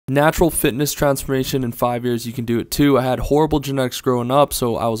Natural fitness transformation in 5 years, you can do it too. I had horrible genetics growing up,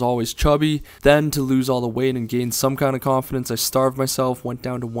 so I was always chubby. Then to lose all the weight and gain some kind of confidence, I starved myself, went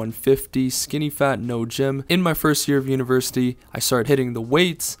down to 150, skinny fat, no gym. In my first year of university, I started hitting the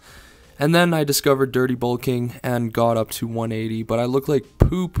weights, and then I discovered dirty bulking and got up to 180, but I look like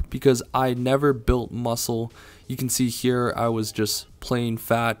poop because I never built muscle. You can see here I was just plain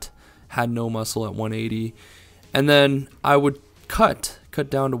fat, had no muscle at 180, and then I would cut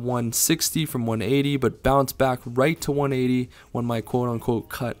down to 160 from 180, but bounce back right to 180 when my quote-unquote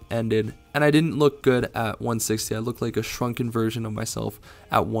cut ended. And I didn't look good at 160. I looked like a shrunken version of myself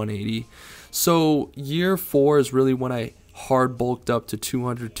at 180. So year 4 is really when I hard bulked up to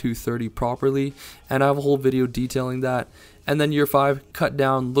 200, 230 properly, and I have a whole video detailing that. And then year 5, cut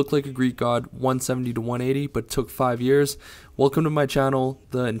down, looked like a Greek god, 170 to 180, but took 5 years. Welcome to my channel.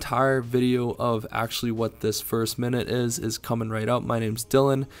 The entire video of actually what this first minute is coming right up. My name's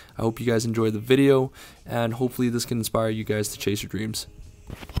Dylan. I hope you guys enjoy the video, and hopefully this can inspire you guys to chase your dreams.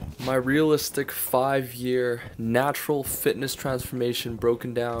 My realistic 5-year natural fitness transformation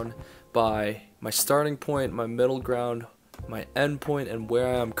broken down by my starting point, my middle ground, my end point, and where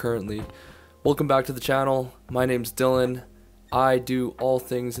I am currently. Welcome back to the channel. My name's Dylan. I do all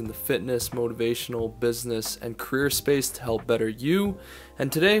things in the fitness, motivational, business, and career space to help better you.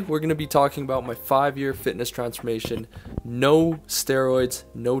 And today we're going to be talking about my 5-year fitness transformation. No steroids,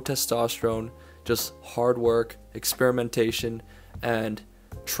 no testosterone, just hard work, experimentation, and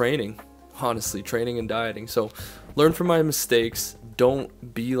training. Honestly, training and dieting. So learn from my mistakes.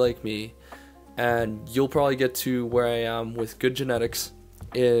 Don't be like me. And you'll probably get to where I am with good genetics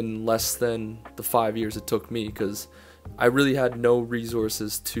in less than the 5 years it took me, because I really had no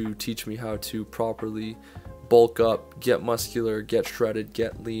resources to teach me how to properly bulk up, get muscular, get shredded,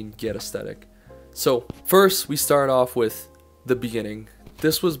 get lean, get aesthetic. So first we start off with the beginning.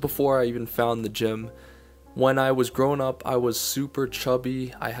 This was before I even found the gym. When I was growing up, I was super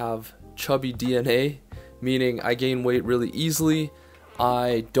chubby. I have chubby DNA, meaning I gain weight really easily.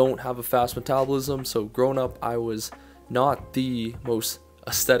 I don't have a fast metabolism, so growing up I was not the most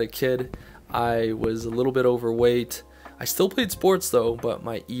aesthetic kid. I was a little bit overweight. I still played sports though, but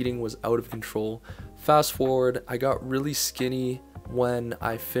my eating was out of control. Fast forward, I got really skinny when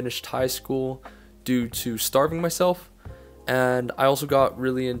I finished high school due to starving myself, and I also got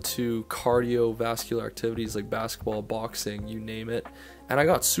really into cardiovascular activities like basketball, boxing, you name it, and I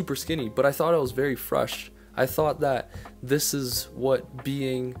got super skinny, but I thought I was very fresh. I thought that this is what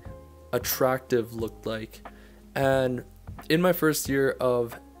being attractive looked like. And in my first year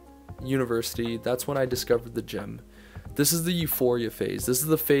of university, that's when I discovered the gym. This is the euphoria phase. This is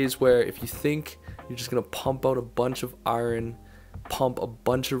the phase where if you think you're just going to pump out a bunch of iron, pump a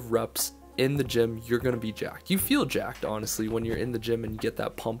bunch of reps in the gym, you're going to be jacked. You feel jacked, honestly, when you're in the gym and you get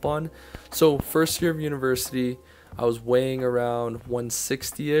that pump on. So first year of university, I was weighing around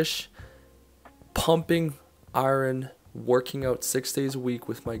 160-ish, pumping iron, working out 6 days a week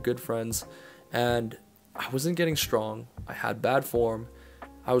with my good friends, and I wasn't getting strong. I had bad form.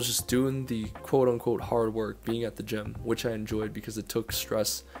 I was just doing the quote-unquote hard work, being at the gym, which I enjoyed because it took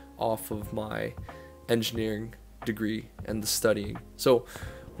stress off of my engineering degree and the studying. So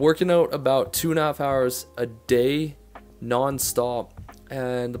working out about 2.5 hours a day non-stop,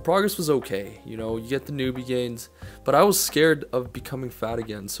 and the progress was okay. You know, you get the newbie gains, but I was scared of becoming fat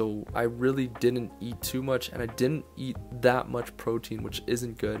again, so I really didn't eat too much, and I didn't eat that much protein, which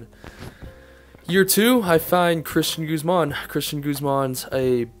isn't good. Year 2, I find Christian Guzman. Christian Guzman's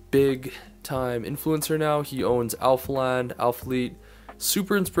a big time influencer now. He owns Alpha Land, Alpha Elite.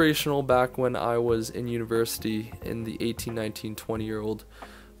 Super inspirational back when I was in university in the 18, 19, 20-year-old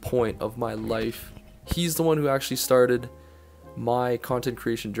point of my life. He's the one who actually started my content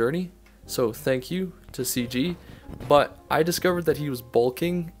creation journey. So thank you to CG. But I discovered that he was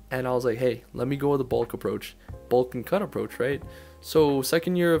bulking, and I was like, hey, let me go with the bulk approach. Bulk and cut approach, right? So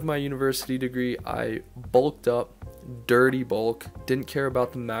second year of my university degree, I bulked up, dirty bulk, didn't care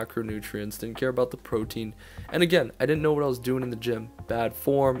about the macronutrients, didn't care about the protein. And again, I didn't know what I was doing in the gym. Bad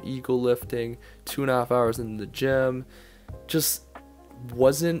form, ego lifting, 2.5 hours in the gym, just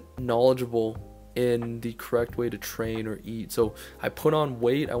wasn't knowledgeable in the correct way to train or eat. So I put on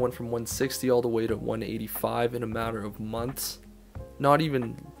weight. I went from 160 all the way to 185 in a matter of months. Not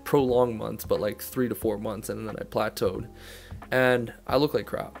even prolonged months, but like 3 to 4 months, and then I plateaued. And I look like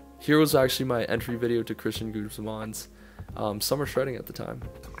crap. Here was actually my entry video to Christian Guzman's summer shredding at the time.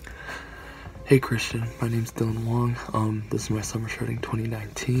 Hey Christian, my name's Dylan Wong. This is my summer shredding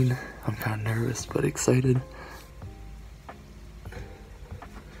 2019. I'm kind of nervous but excited.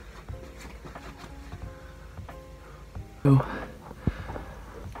 So,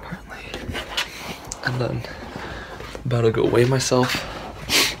 and then I'm about to go weigh myself,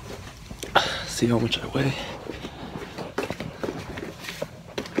 see how much I weigh.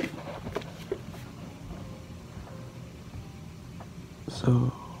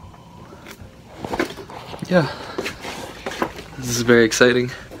 So yeah, this is very exciting.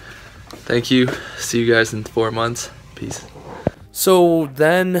 Thank you. See you guys in 4 months. Peace. So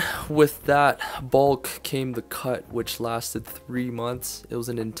then with that bulk came the cut, which lasted 3 months. It was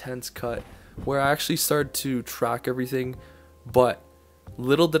an intense cut where I actually started to track everything, but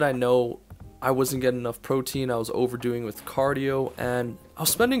little did I know I wasn't getting enough protein. I was overdoing with cardio, and I was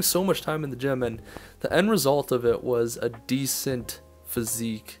spending so much time in the gym, and the end result of it was a decent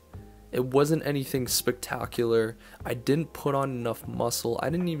physique. It wasn't anything spectacular. I didn't put on enough muscle. I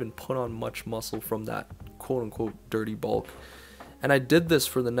didn't even put on much muscle from that quote-unquote dirty bulk. And I did this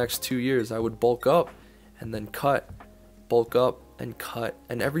for the next 2 years. I would bulk up and then cut, bulk up and cut,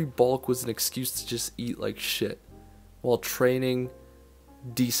 and every bulk was an excuse to just eat like shit while training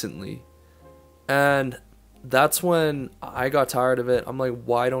decently. And that's when I got tired of it. I'm like,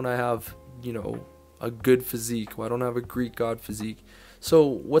 why don't I have, you know, a good physique? Why don't I have a Greek god physique? So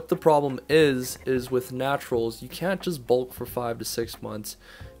what the problem is with naturals, you can't just bulk for 5 to 6 months.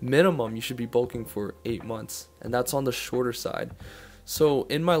 Minimum, you should be bulking for 8 months, and that's on the shorter side. So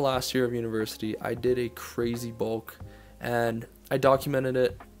in my last year of university, I did a crazy bulk, and I documented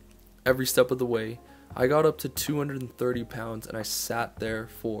it every step of the way. I got up to 230 pounds, and I sat there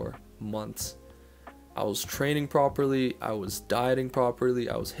for months. I was training properly, I was dieting properly,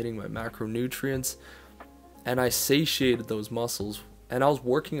 I was hitting my macronutrients, and I satiated those muscles. And I was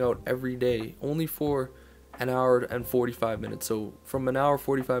working out every day, only for an hour and 45 minutes. So from an hour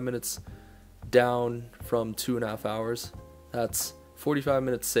 45 minutes down from 2.5 hours, that's 45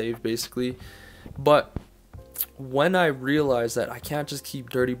 minutes saved basically. But when I realized that I can't just keep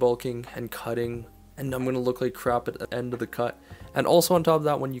dirty bulking and cutting, and I'm gonna look like crap at the end of the cut, and also on top of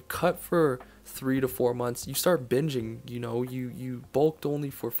that, when you cut for 3 to 4 months, you start binging. You know, you bulked only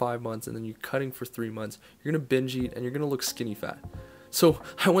for 5 months, and then you're cutting for 3 months. You're gonna binge eat, and you're gonna look skinny fat. So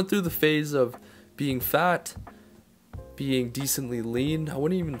I went through the phase of being fat, being decently lean, I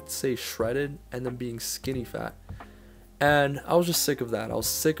wouldn't even say shredded, and then being skinny fat. And I was just sick of that. I was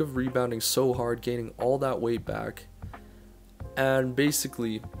sick of rebounding so hard, gaining all that weight back. And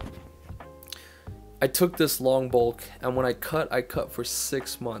basically, I took this long bulk, and when I cut for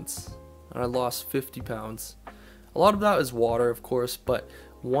 6 months, and I lost 50 pounds. A lot of that is water, of course, but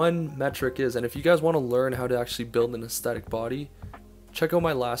one metric is, and if you guys want to learn how to actually build an aesthetic body, check out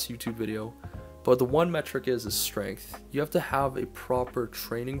my last YouTube video. But the one metric is strength. You have to have a proper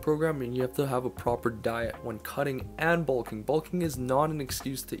training program, and you have to have a proper diet when cutting and bulking. Bulking is not an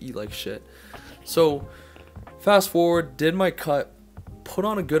excuse to eat like shit. So fast forward, did my cut, put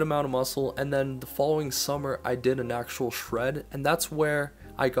on a good amount of muscle, and then the following summer I did an actual shred, and that's where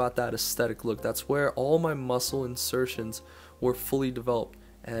I got that aesthetic look. That's where all my muscle insertions were fully developed,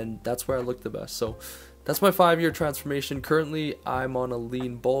 and that's where I looked the best. So that's my 5-year transformation. Currently, I'm on a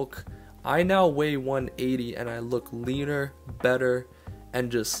lean bulk. I now weigh 180, and I look leaner, better,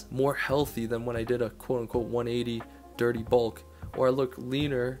 and just more healthy than when I did a quote-unquote 180 dirty bulk, or I look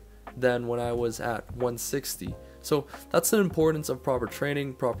leaner than when I was at 160. So that's the importance of proper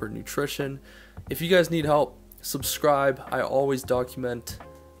training, proper nutrition. If you guys need help, subscribe. I always document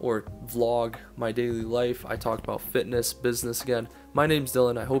or vlog my daily life. I talk about fitness, business again. My name's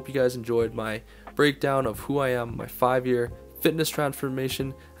Dylan. I hope you guys enjoyed my breakdown of who I am, my 5-year fitness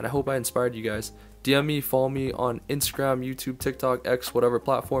transformation, and I hope I inspired you guys. DM me, follow me on Instagram, YouTube, TikTok, X, whatever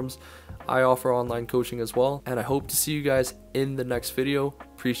platforms. I offer online coaching as well, and I hope to see you guys in the next video.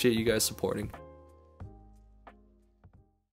 Appreciate you guys supporting.